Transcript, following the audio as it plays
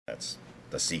That's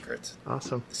the secret.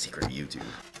 Awesome. The secret of YouTube.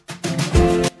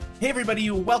 Hey everybody,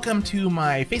 welcome to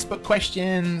my Facebook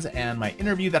questions and my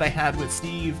interview that I had with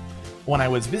Steve when I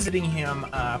was visiting him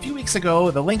a few weeks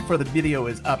ago. The link for the video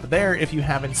is up there if you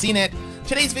haven't seen it.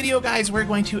 Today's video, guys, we're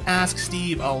going to ask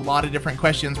Steve a lot of different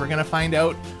questions. We're going to find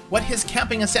out what his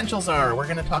camping essentials are. We're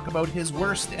going to talk about his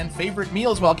worst and favorite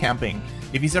meals while camping.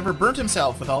 If he's ever burnt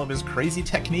himself with all of his crazy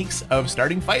techniques of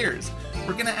starting fires.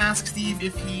 We're going to ask Steve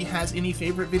if he has any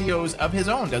favorite videos of his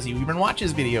own. Does he even watch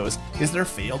his videos? Is there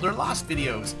failed or lost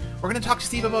videos? We're going to talk to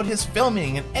Steve about his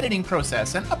filming and editing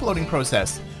process and uploading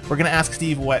process. We're going to ask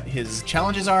Steve what his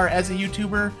challenges are as a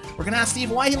YouTuber. We're going to ask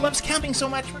Steve why he loves camping so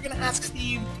much. We're going to ask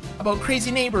Steve about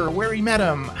Crazy Neighbor, where he met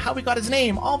him, how he got his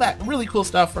name, all that really cool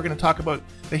stuff. We're going to talk about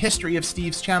the history of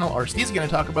Steve's channel, or Steve's going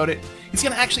to talk about it. He's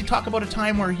going to actually talk about a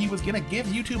time where he was going to give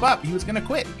YouTube up. He was going to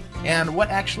quit. And what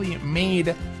actually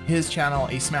made his channel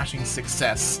a smashing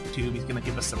success too. He's going to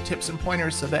give us some tips and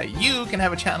pointers so that you can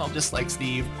have a channel just like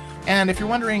Steve. And if you're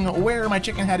wondering where my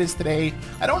chicken hat is today,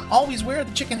 I don't always wear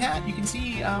the chicken hat. You can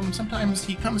see sometimes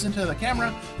he comes into the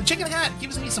camera. The chicken hat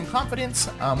gives me some confidence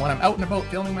when I'm out and about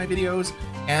filming my videos.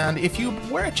 And if you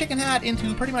wear a chicken hat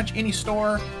into pretty much any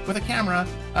store with a camera,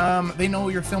 they know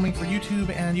you're filming for YouTube,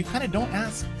 and you kind of don't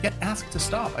get asked to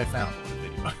stop, I found with the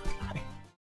video.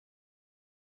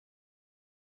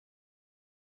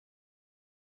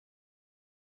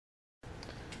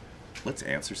 Let's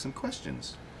answer some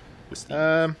questions with Steve.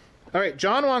 All right,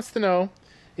 John wants to know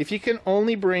if you can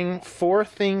only bring 4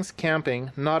 things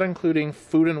camping, not including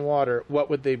food and water, what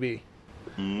would they be?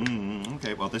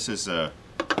 Okay, well, this is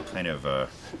kind of...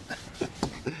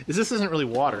 This isn't really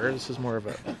water. This is more of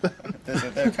a...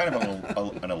 They're kind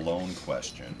of an alone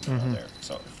question there.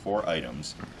 So 4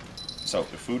 items. So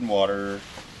the food and water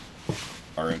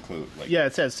are included. Like, Yeah,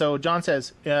 it says. So John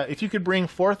says, if you could bring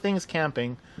 4 things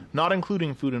camping, not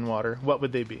including food and water, what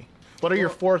would they be? What are your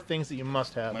 4 things that you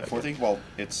must have? my 4 things, well,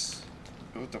 it's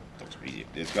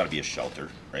got to be a shelter,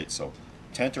 right? So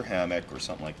tent or hammock or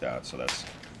something like that. So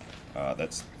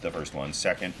that's the first one.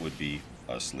 Second would be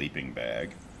a sleeping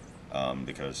bag,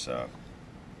 because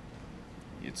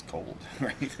it's cold,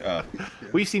 right?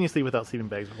 We've seen you sleep without sleeping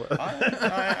bags before.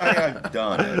 I've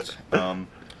done it.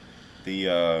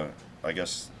 I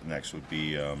guess next would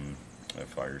be a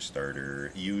fire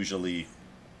starter. Usually,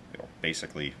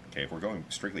 basically, okay, if we're going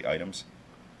strictly items,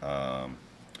 a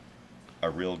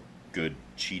real good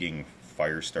cheating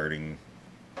fire starting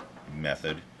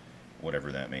method,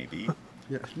 whatever that may be.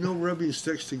 Yeah, no rubbing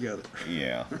sticks together.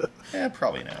 Yeah,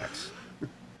 probably an axe.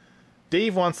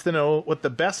 Dave wants to know what the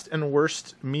best and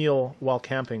worst meal while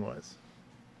camping was.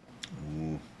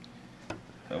 Ooh.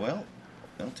 Well,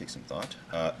 that'll take some thought.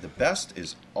 The best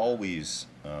is always...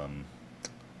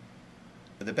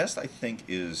 the best, I think,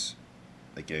 is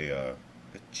like a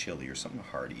chili or something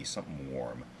hearty, something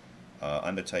warm.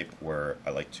 I'm the type where I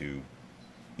like to,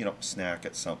 snack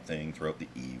at something throughout the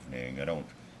evening. I don't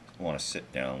want to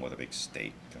sit down with a big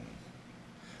steak and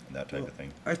that type of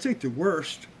thing. I think the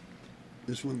worst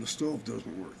is when the stove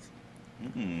doesn't work.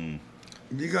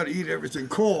 You got to eat everything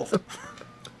cold.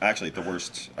 Actually, the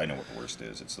worst, I know what the worst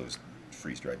is. It's those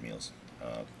freeze-dried meals.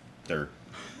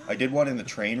 I did one in the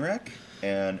train wreck,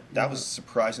 and that was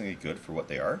surprisingly good for what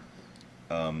they are.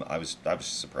 I was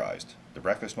surprised. The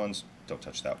breakfast ones, don't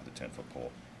touch that with a 10-foot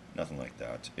pole. Nothing like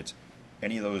that. It's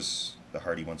any of those, the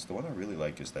hearty ones. The one I really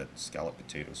like is that scalloped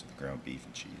potatoes with ground beef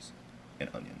and cheese and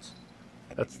onions.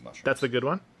 And maybe mushrooms. That's a good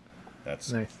one.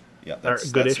 That's nice. Yeah,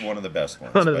 that's one of the best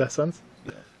ones. One of the best ones?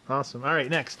 Yeah. Awesome. All right,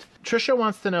 next. Trisha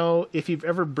wants to know if you've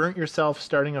ever burnt yourself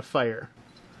starting a fire.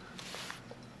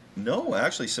 No,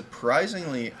 actually,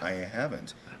 surprisingly, I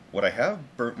haven't. What I have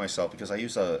burnt myself, because I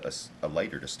use a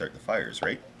lighter to start the fires,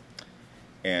 right?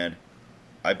 And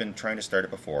I've been trying to start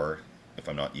it before, if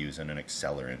I'm not using an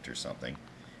accelerant or something,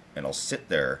 and I'll sit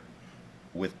there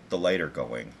with the lighter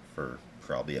going for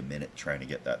probably a minute trying to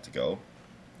get that to go,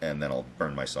 and then I'll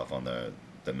burn myself on the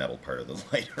metal part of the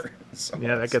lighter. So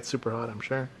yeah, that gets super hot, I'm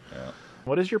sure. Yeah.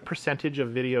 What is your percentage of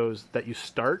videos that you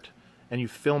start and you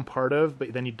film part of,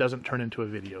 but then it doesn't turn into a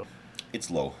video? It's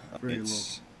low. Very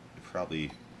it's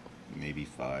probably maybe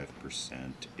 5%,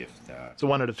 if that. So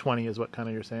 1 out of 20 is what kind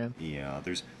of you're saying? Yeah,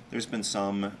 there's been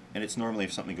some, and it's normally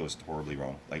if something goes horribly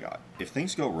wrong. Like, if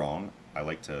things go wrong, I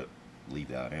like to leave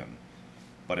that in.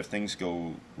 But if things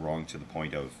go wrong to the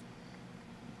point of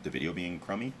the video being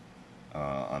crummy,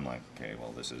 I'm like, okay,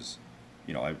 well, this is,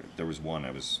 there was one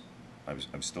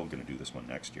I'm still going to do this one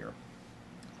next year.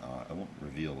 I won't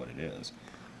reveal what it is,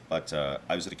 but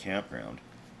I was at a campground,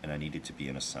 and I needed to be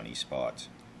in a sunny spot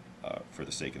for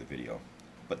the sake of the video.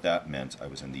 But that meant I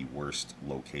was in the worst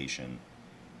location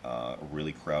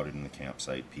really crowded in the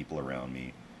campsite, people around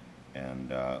me,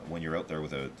 and when you're out there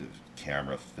with the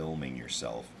camera filming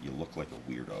yourself, you look like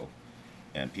a weirdo,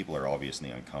 and people are obviously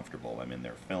uncomfortable. I'm in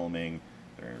there filming,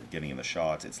 they're getting in the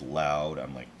shots, it's loud.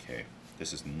 I'm like, okay,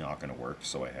 this is not going to work.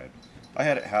 So I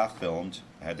had it half filmed.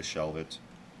 I had to shelve it.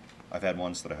 I've had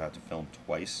ones that I had to film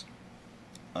twice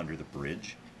under the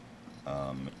bridge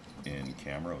in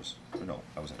Camrose. Or no,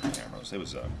 I wasn't in Camrose. It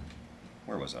was,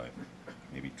 where was I?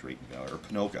 Maybe Drayton Valley, or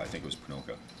Ponoka. I think it was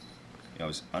Ponoka. I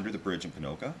was under the bridge in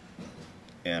Ponoka,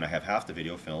 and I have half the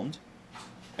video filmed,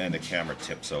 and the camera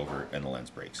tips over and the lens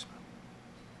breaks.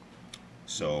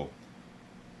 So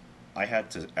I had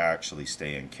to actually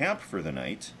stay in camp for the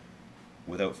night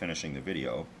without finishing the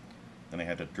video. Then I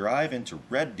had to drive into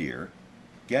Red Deer,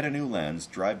 get a new lens,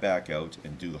 drive back out,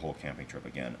 and do the whole camping trip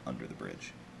again under the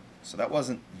bridge. So that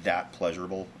wasn't that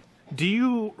pleasurable. Do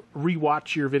you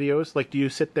rewatch your videos? Like, do you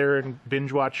sit there and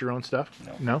binge watch your own stuff?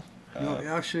 No. No? No,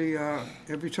 actually,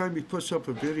 every time he puts up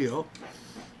a video,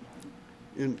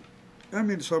 and I'm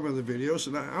in some of the videos,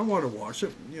 and I want to watch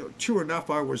it. You know, true enough,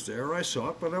 I was there, I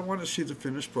saw it, but I want to see the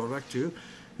finished product too,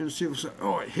 and see what's.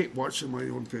 Oh, I hate watching my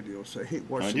own videos. I hate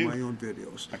watching my own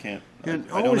videos. I can't. And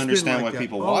I don't always been understand like why that,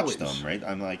 people always. watch them, right?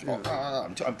 I'm like,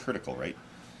 I'm critical, right?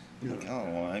 Yeah. Like, oh,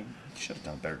 well, I should have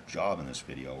done a better job in this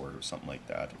video or something like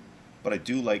that. But I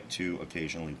do like to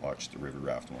occasionally watch the river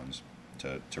raft ones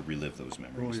to relive those Oh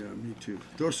memories. yeah, me too.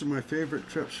 Those are my favorite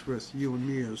trips with you and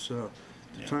me is the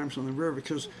times on the river,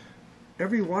 because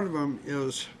every one of them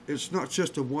it's not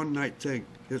just a one-night thing.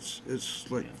 It's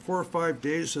like 4 or 5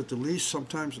 days at the least,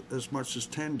 sometimes as much as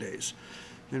 10 days.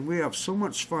 And we have so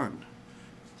much fun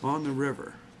on the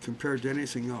river compared to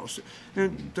anything else.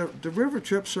 And the river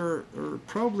trips are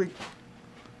probably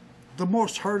the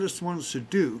most hardest ones to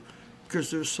do because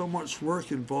there's so much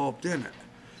work involved in it.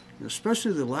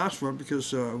 Especially the last one,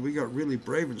 because we got really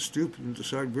brave and stupid and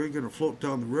decided we were going to float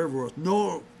down the river with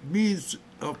no means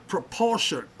of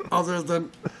propulsion other than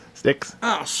Sticks?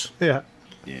 us. Yeah.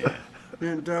 Yeah.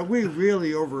 And we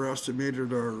really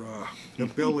overestimated our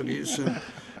abilities. And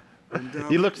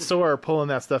You looked sore pulling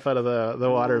that stuff out of the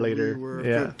water later. We were,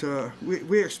 yeah. but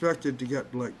we expected to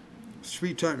get like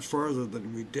 3 times farther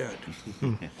than we did.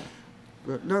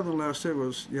 But nonetheless, it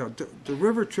was, the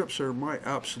river trips are my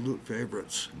absolute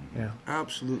favorites. Yeah.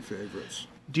 Absolute favorites.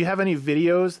 Do you have any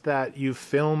videos that you've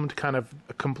filmed, kind of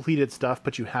completed stuff,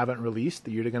 but you haven't released,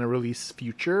 that you're going to release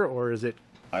future, or is it?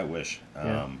 I wish.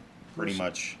 Yeah. Pretty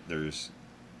much there's,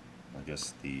 I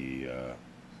guess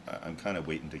I'm kind of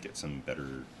waiting to get some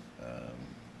better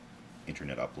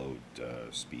internet upload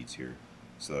speeds here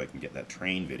so that I can get that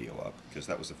train video up, because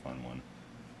that was a fun one.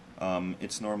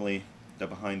 It's normally the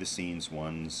behind the scenes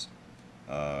ones.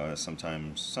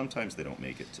 Sometimes they don't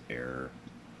make it to air.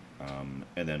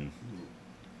 And then,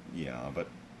 but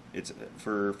it's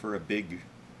for a big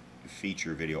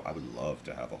feature video, I would love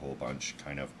to have a whole bunch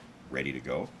kind of ready to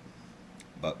go.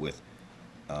 But with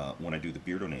when I do the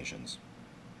beer donations,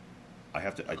 I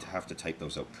have to type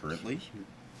those out currently.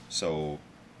 So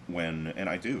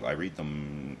I read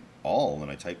them all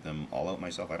and I type them all out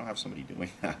myself. I don't have somebody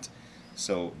doing that.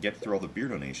 So get through all the beer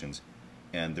donations,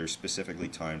 and they're specifically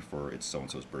timed for it's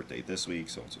so-and-so's birthday this week,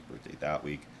 so-and-so's birthday that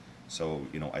week. So,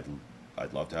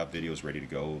 I'd love to have videos ready to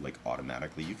go, like,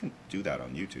 automatically. You can do that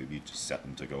on YouTube. You just set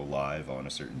them to go live on a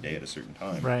certain day at a certain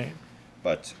time. Right.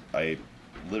 But I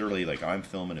literally, like, I'm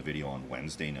filming a video on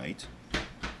Wednesday night.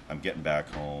 I'm getting back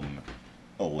home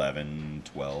 11,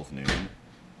 12 noon,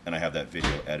 and I have that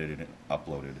video edited and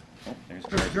uploaded. Oh, there's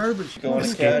There's garbage. Go on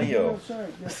a patio.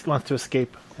 Just wants to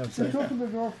escape. Just open the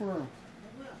door for him.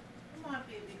 Come on,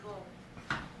 baby, go.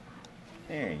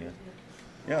 There you go.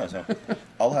 Yeah, so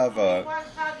I'll have Why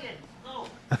hugging? Go.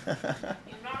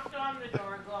 You knocked on the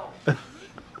door, go.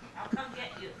 I'll come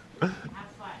get you. Have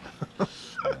fun.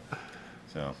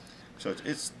 So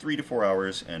it's 3 to 4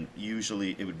 hours, and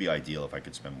usually it would be ideal if I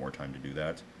could spend more time to do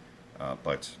that.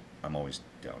 But I'm always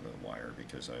down to the wire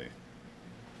because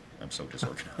I'm so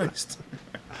disorganized.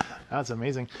 That's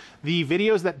amazing. The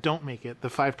videos that don't make it, the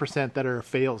 5% that are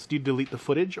fails, do you delete the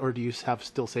footage, or do you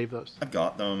still save those? I've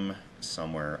got them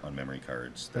somewhere on memory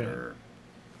cards that Right. are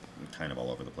kind of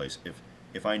all over the place.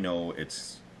 If I know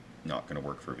it's not going to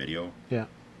work for video, Yeah.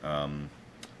 I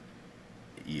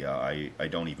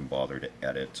don't even bother to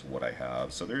edit what I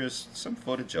have. So there is some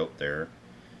footage out there,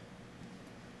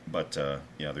 but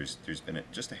there's been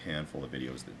just a handful of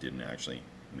videos that didn't actually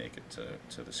make it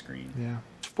to the screen. Yeah.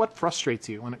 What frustrates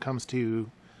you when it comes to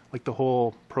like the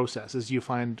whole process? Is you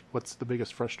find what's the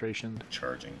biggest frustration?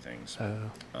 Charging things.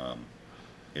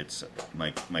 It's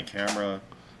my camera.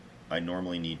 I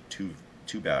normally need two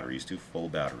full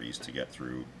batteries to get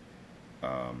through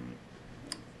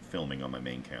filming on my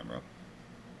main camera.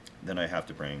 Then I have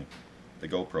to bring the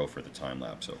GoPro for the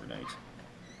time-lapse overnight.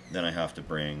 Then I have to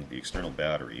bring the external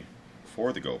battery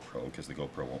for the GoPro, because the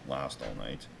GoPro won't last all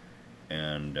night.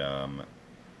 And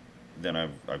then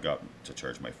I've got to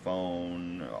charge my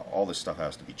phone. All this stuff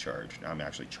has to be charged. I'm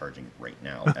actually charging it right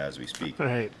now as we speak.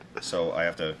 Right. So I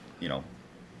have to,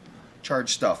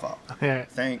 charge stuff up. Yeah.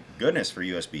 Thank goodness for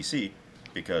USB-C,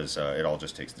 because it all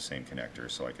just takes the same connector,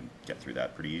 so I can get through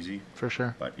that pretty easy. For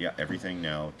sure. But yeah, everything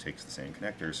now takes the same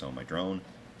connector, so my drone,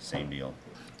 same deal.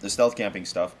 The stealth camping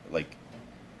stuff, like,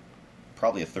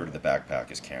 probably a third of the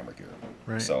backpack is camera gear.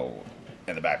 Right. So,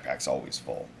 and the backpack's always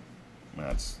full.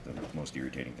 That's the most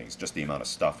irritating thing. It's just the amount of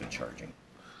stuff and charging.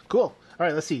 Cool. All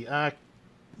right, let's see.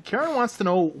 Karen wants to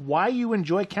know why you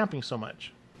enjoy camping so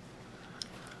much.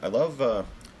 I love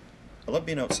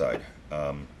being outside.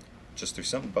 Just there's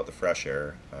something about the fresh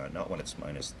air, not when it's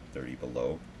minus 30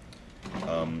 below,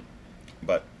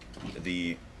 but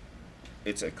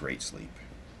it's a great sleep,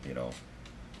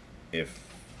 if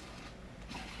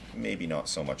maybe not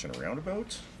so much in a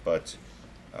roundabout, but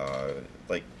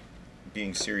like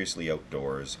being seriously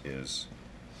outdoors is,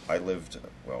 I lived,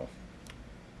 well,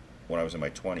 when I was in my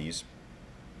 20s,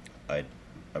 I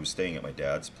was staying at my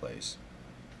dad's place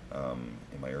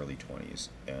in my early 20s,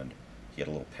 and he had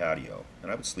a little patio,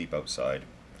 and I would sleep outside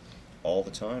all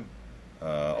the time,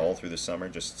 all through the summer.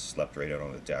 Just slept right out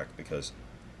on the deck because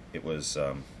it was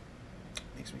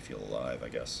makes me feel alive, I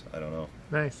guess. I don't know.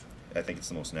 Nice. I think it's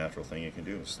the most natural thing you can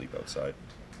do, is sleep outside.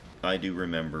 I do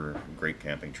remember great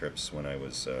camping trips when I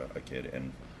was a kid,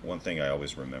 and one thing I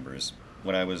always remember is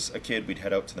when I was a kid, we'd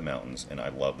head out to the mountains, and I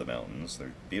love the mountains.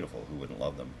 They're beautiful. Who wouldn't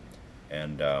love them?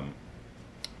 And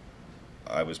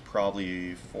I was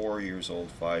probably 4 years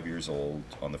old, 5 years old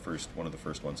on one of the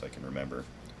first ones I can remember,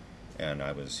 and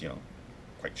I was,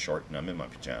 quite short, and I'm in my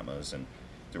pajamas, and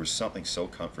there was something so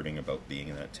comforting about being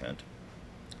in that tent.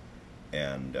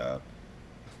 And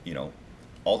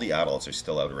all the adults are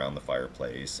still out around the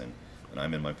fireplace, and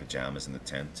I'm in my pajamas in the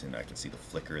tent, and I can see the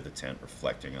flicker of the tent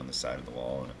reflecting on the side of the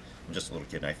wall, and I'm just a little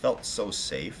kid, and I felt so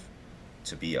safe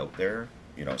to be out there,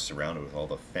 surrounded with all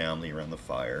the family around the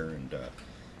fire, and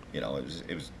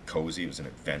it was cozy. It was an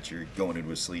adventure, going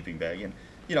into a sleeping bag, and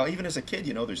even as a kid,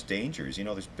 there's dangers,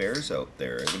 there's bears out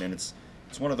there. I mean, and it's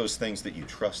one of those things that you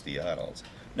trust the adults.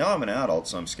 Now I'm an adult,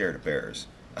 so I'm scared of bears,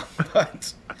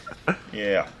 but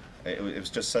yeah, it was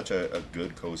just such a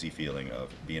good, cozy feeling of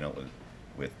being out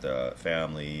with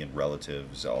family and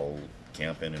relatives, all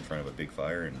camping in front of a big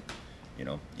fire, and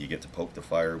you get to poke the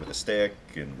fire with a stick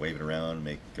and wave it around,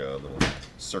 make little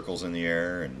circles in the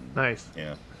air, and nice.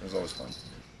 Yeah, it was always fun.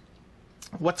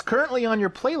 What's currently on your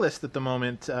playlist at the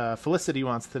moment? Felicity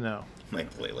wants to know. My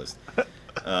playlist.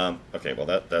 Okay,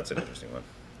 well that's an interesting one.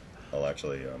 I'll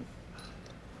actually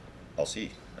I'll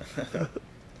see.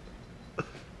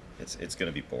 It's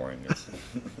gonna be boring.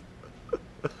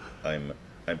 I'm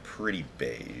pretty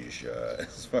beige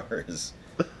as far as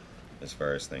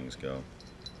things go.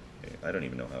 I don't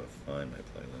even know how to find my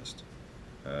playlist,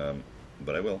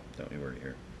 but I will. Don't you worry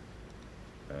here.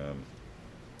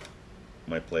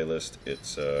 My playlist,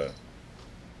 it's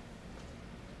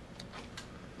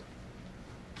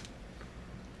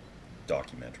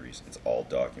documentaries. It's all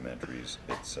documentaries.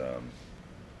 It's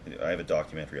I have a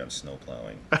documentary on snow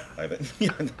plowing. I have a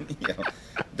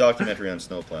documentary on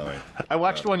snow plowing. I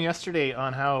watched one yesterday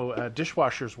on how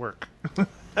dishwashers work.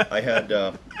 I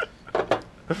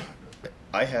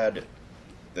had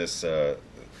this the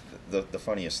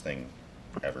funniest thing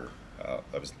ever.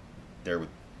 I was there with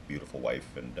beautiful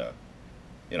wife, and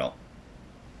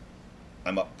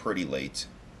I'm up pretty late,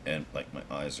 and like my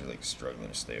eyes are like struggling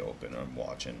to stay open. I'm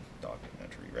watching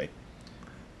documentary, right?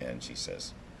 And she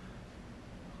says,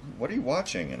 "What are you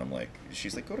watching?" And I'm like,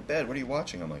 she's like, "Go to bed. What are you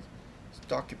watching?" I'm like, "It's a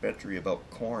documentary about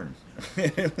corn."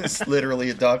 It was literally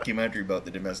a documentary about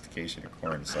the domestication of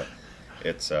corn. So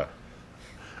it's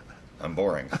I'm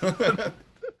boring.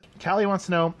 Callie wants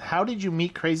to know, how did you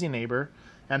meet Crazy Neighbor,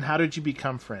 and how did you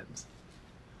become friends?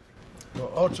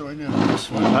 Well, I'll join in on this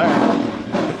one. All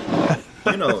right.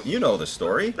 You know the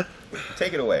story.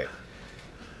 Take it away.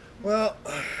 Well,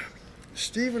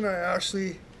 Steve and I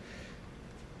actually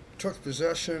took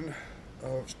possession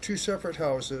of two separate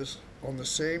houses on the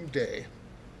same day,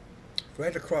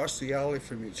 right across the alley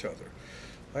from each other.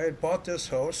 I had bought this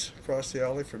house across the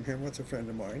alley from him with a friend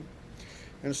of mine,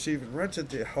 and Steve had rented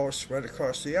the house right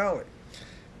across the alley.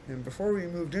 And before we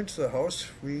moved into the house,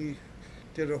 we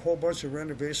did a whole bunch of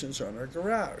renovations on our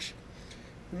garage.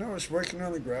 And I was working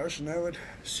on the garage, and I would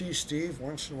see Steve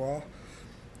once in a while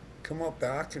come up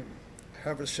back and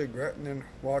have a cigarette and then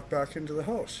walk back into the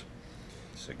house.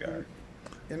 Cigar.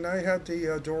 and I had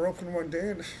the door open one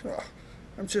day, and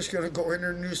I'm just going to go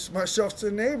introduce myself to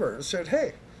the neighbor. I said,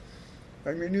 hey,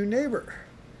 I'm your new neighbor.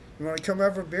 You want to come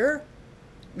have a beer?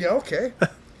 Yeah, okay.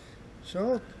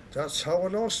 So that's how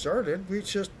it all started. We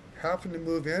just happened to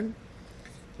move in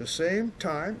the same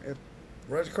time,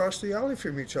 right across the alley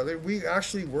from each other. We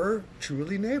actually were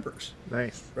truly neighbors.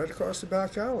 Nice. Right across the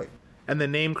back alley. And the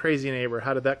name Crazy Neighbor,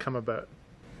 how did that come about?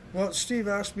 Well, Steve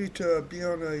asked me to be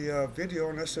on a video,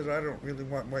 and I said, I don't really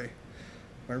want my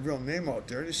real name out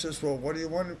there. And he says, well, what do you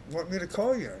want me to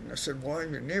call you? And I said, well,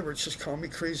 I'm your neighbor. Just call me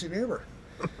Crazy Neighbor.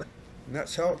 And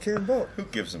that's how it came about. Who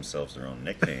gives themselves their own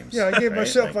nicknames? Yeah, I gave right?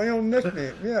 myself my own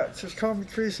nickname. Yeah, just call me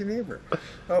Crazy Neighbor.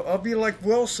 I'll be like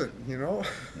Wilson, you know?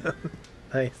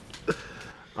 Nice.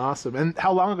 Awesome. And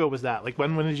how long ago was that? Like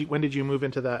when did you move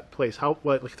into that place?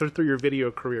 Through your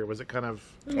video career, was it kind of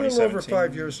A little over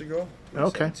 5 years ago.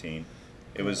 okay? 2017.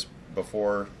 It was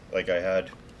before, like, I had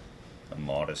a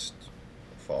modest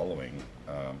following.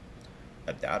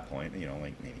 At that point, you know,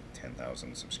 like maybe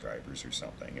 10,000 subscribers or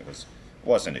something.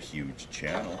 Wasn't a huge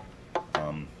channel.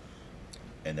 And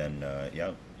then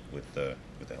yeah, with the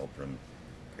help from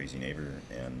Crazy Neighbor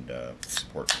and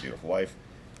support from Beautiful Wife,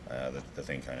 the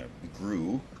thing kind of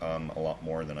grew a lot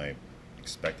more than I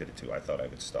expected it to. I thought I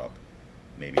would stop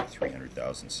maybe at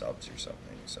 300,000 subs or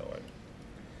something. So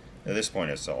at this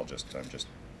point, I'm just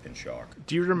in shock.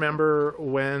 Do you remember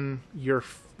when do you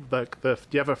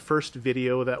have a first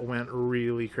video that went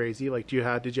really crazy? Like,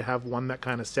 did you have one that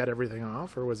kind of set everything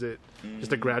off, or was it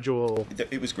just a gradual?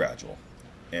 It was gradual,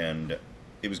 and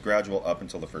it was gradual up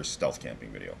until the first stealth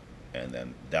camping video, and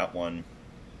then that one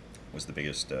was the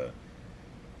biggest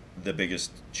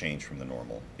change from the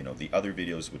normal. You know, the other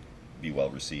videos would be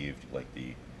well received, like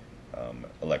the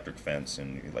electric fence,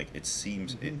 and like it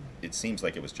seems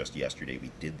like it was just yesterday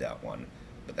we did that one.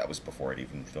 But that was before I'd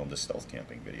even filmed a stealth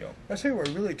camping video. I think what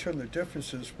really turned the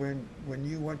difference is when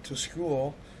you went to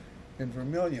school in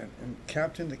Vermilion and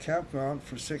camped in the campground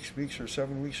for 6 weeks or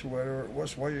 7 weeks or whatever it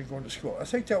was while you're going to school. I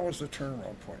think that was the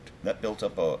turnaround point. That built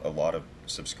up a lot of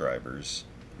subscribers,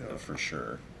 Yeah. for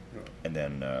sure. Yeah. And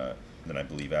then I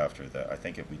believe after that, I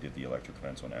think if we did the electric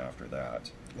fence one after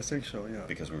that, I think so, yeah.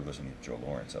 because we were listening to Joe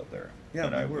Lawrence out there. Yeah,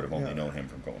 and we I were, would have only yeah. known him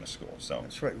from going to school. So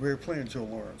That's right. We were playing Joe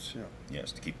Lawrence, yeah.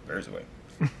 yes, to keep the bears away.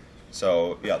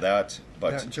 So yeah, that.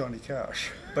 But That and Johnny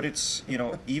Cash. But it's, you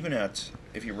know, even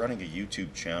if you're running a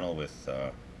YouTube channel with,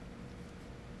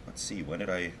 let's see, when did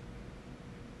I?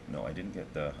 No, I didn't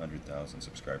get the 100,000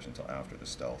 subscribers until after the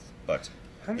stealth. But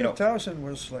 100,000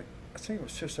 was like, I think it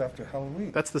was just after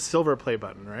Halloween. That's the silver play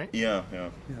button, right? Yeah. Yeah.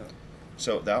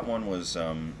 So that one was,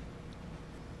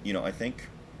 you know, I think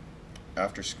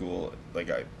after school, like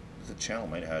the channel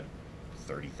might have had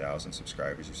 30,000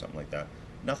 subscribers or something like that.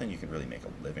 Nothing you could really make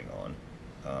a living on,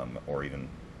 or even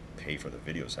pay for the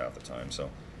videos half the time. So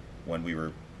when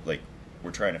we're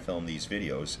trying to film these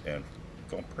videos and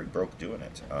going pretty broke doing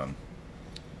it,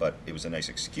 but it was a nice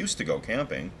excuse to go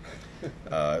camping.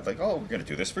 Like, oh, we're going to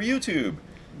do this for YouTube.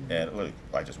 And like,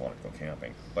 I just wanted to go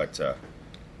camping. But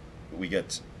we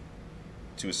get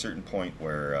to a certain point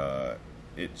where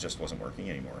it just wasn't working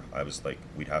anymore. I was like,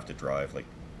 we'd have to drive, like,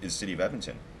 in the city of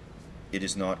Edmonton. It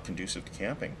is not conducive to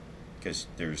camping because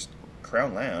there's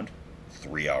Crown land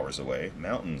 3 hours away,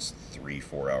 mountains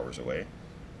 3-4 hours away,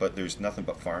 but there's nothing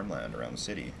but farmland around the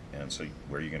city. And so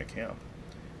where are you going to camp?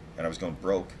 And I was going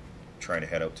broke trying to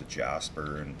head out to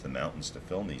Jasper and the mountains to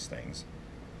film these things.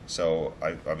 So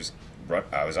I was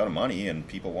out of money, and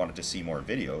people wanted to see more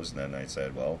videos. And then I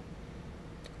said, well,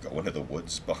 go into the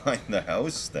woods behind the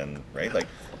house then, right? Like,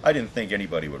 I didn't think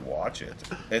anybody would watch it.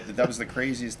 That was the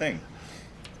craziest thing.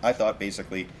 I thought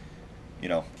basically, you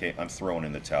know, okay, I'm throwing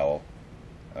in the towel.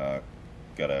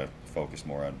 Gotta focus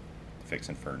more on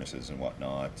fixing furnaces and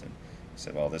whatnot. And I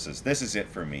said, well, this is it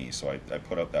for me. So I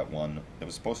put up that one that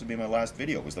was supposed to be my last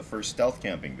video. It was the first stealth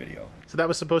camping video. So that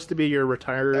was supposed to be your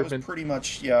retirement. That was pretty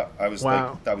much, yeah. I was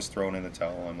Wow. like, I was thrown in the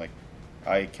towel. I'm like,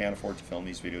 I can't afford to film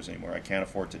these videos anymore. I can't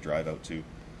afford to drive out to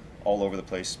all over the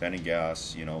place spending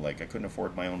gas. You know, like I couldn't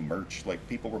afford my own merch. Like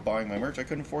people were buying my merch. I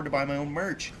couldn't afford to buy my own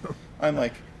merch. I'm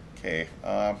like, okay,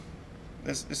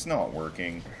 this is not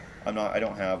working. I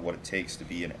don't have what it takes to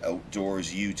be an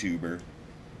outdoors YouTuber.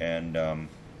 And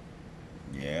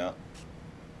yeah,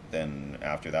 then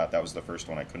after that was the first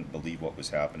one. I couldn't believe what was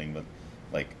happening with,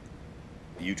 like,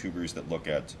 YouTubers that look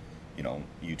at, you know,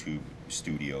 YouTube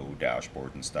studio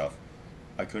dashboard and stuff.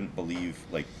 I couldn't believe,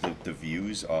 like, the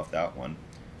views off that one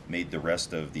made the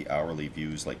rest of the hourly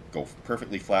views, like, go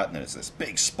perfectly flat, and then it's this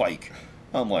big spike.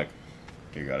 I'm like,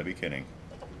 you gotta be kidding.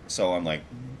 So I'm like,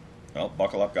 well,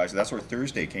 buckle up, guys. That's where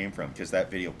Thursday came from, because that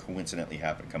video coincidentally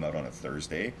happened to come out on a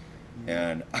Thursday.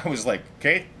 And I was like,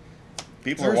 okay,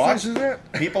 people are Thursdays watching. is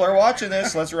it? People are watching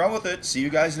this. Let's run with it. See you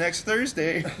guys next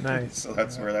Thursday. Nice. So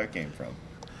that's where that came from.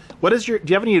 What is your?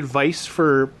 Do you have any advice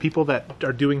for people that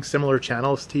are doing similar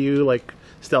channels to you, like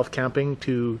stealth camping,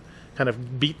 to kind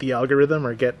of beat the algorithm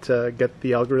or get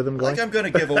the algorithm going? Like I'm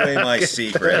going to give away my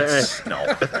secrets. No.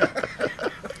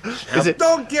 Is it?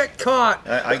 Don't get caught.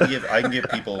 I can give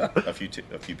people a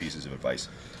few pieces of advice.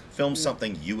 Film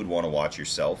something you would want to watch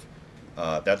yourself.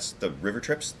 That's the river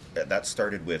trips. That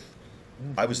started with,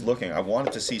 I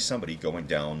wanted to see somebody going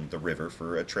down the river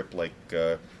for a trip like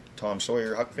Tom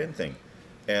Sawyer Huck Finn thing,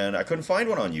 and I couldn't find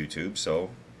one on YouTube, so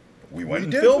we went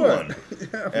and did filmed one. one.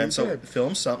 Yeah, we And so did.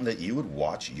 film something that you would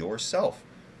watch yourself,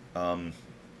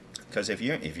 because if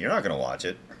you're not going to watch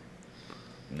it,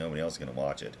 nobody else is going to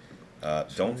watch it.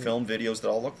 Don't film videos that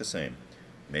all look the same.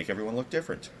 Make everyone look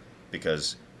different,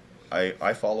 because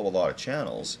I follow a lot of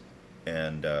channels,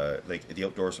 and like the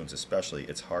outdoors ones especially,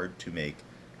 it's hard to make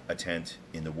a tent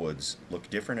in the woods look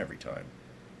different every time.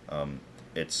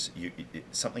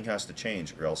 Something has to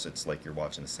change, or else it's like you're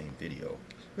watching the same video.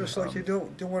 It's like you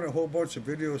don't want a whole bunch of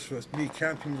videos with me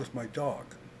camping with my dog.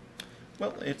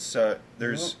 Well, it's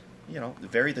there's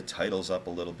vary the titles up a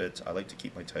little bit. I like to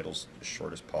keep my titles as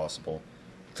short as possible.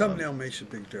 Thumbnail makes a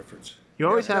big difference. You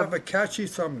always have to have a catchy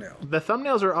thumbnail. the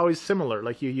thumbnails are always similar.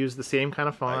 Like you use the same kind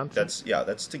of font. That's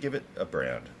to give it a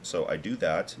brand. So I do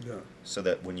that Yeah. so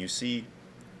that when you see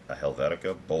a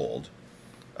Helvetica bold,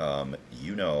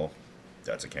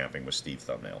 that's a Camping with Steve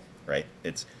thumbnail, right?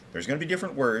 There's going to be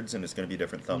different words and it's going to be a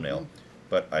different thumbnail,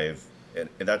 but and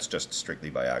that's just strictly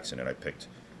by accident. I picked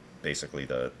basically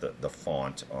the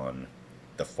font on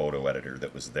the photo editor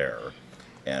that was there,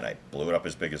 and I blew it up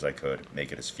as big as I could,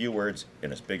 make it as few words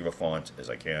in as big of a font as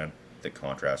I can that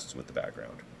contrasts with the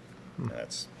background. And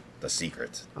that's the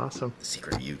secret. Awesome. The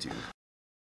secret of YouTube.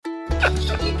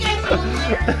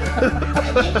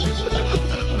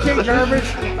 Okay, garbage.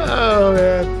 Oh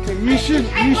man. Okay, you should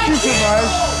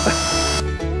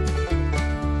survive.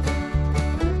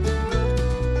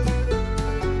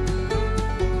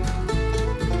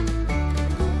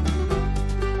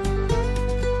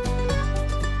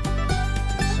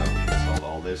 So we installed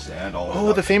all this and all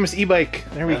Oh, the famous e-bike.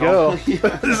 There we And go. all-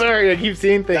 yeah. Sorry, I keep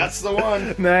seeing things. That's the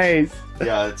one. Nice.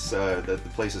 Yeah, it's the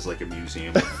place is like a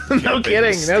museum. No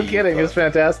kidding. No kidding. It's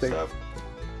fantastic. Stuff.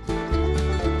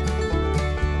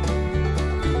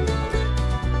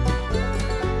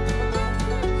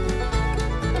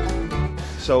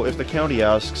 So if the county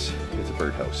asks, it's a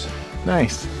birdhouse.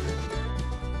 Nice.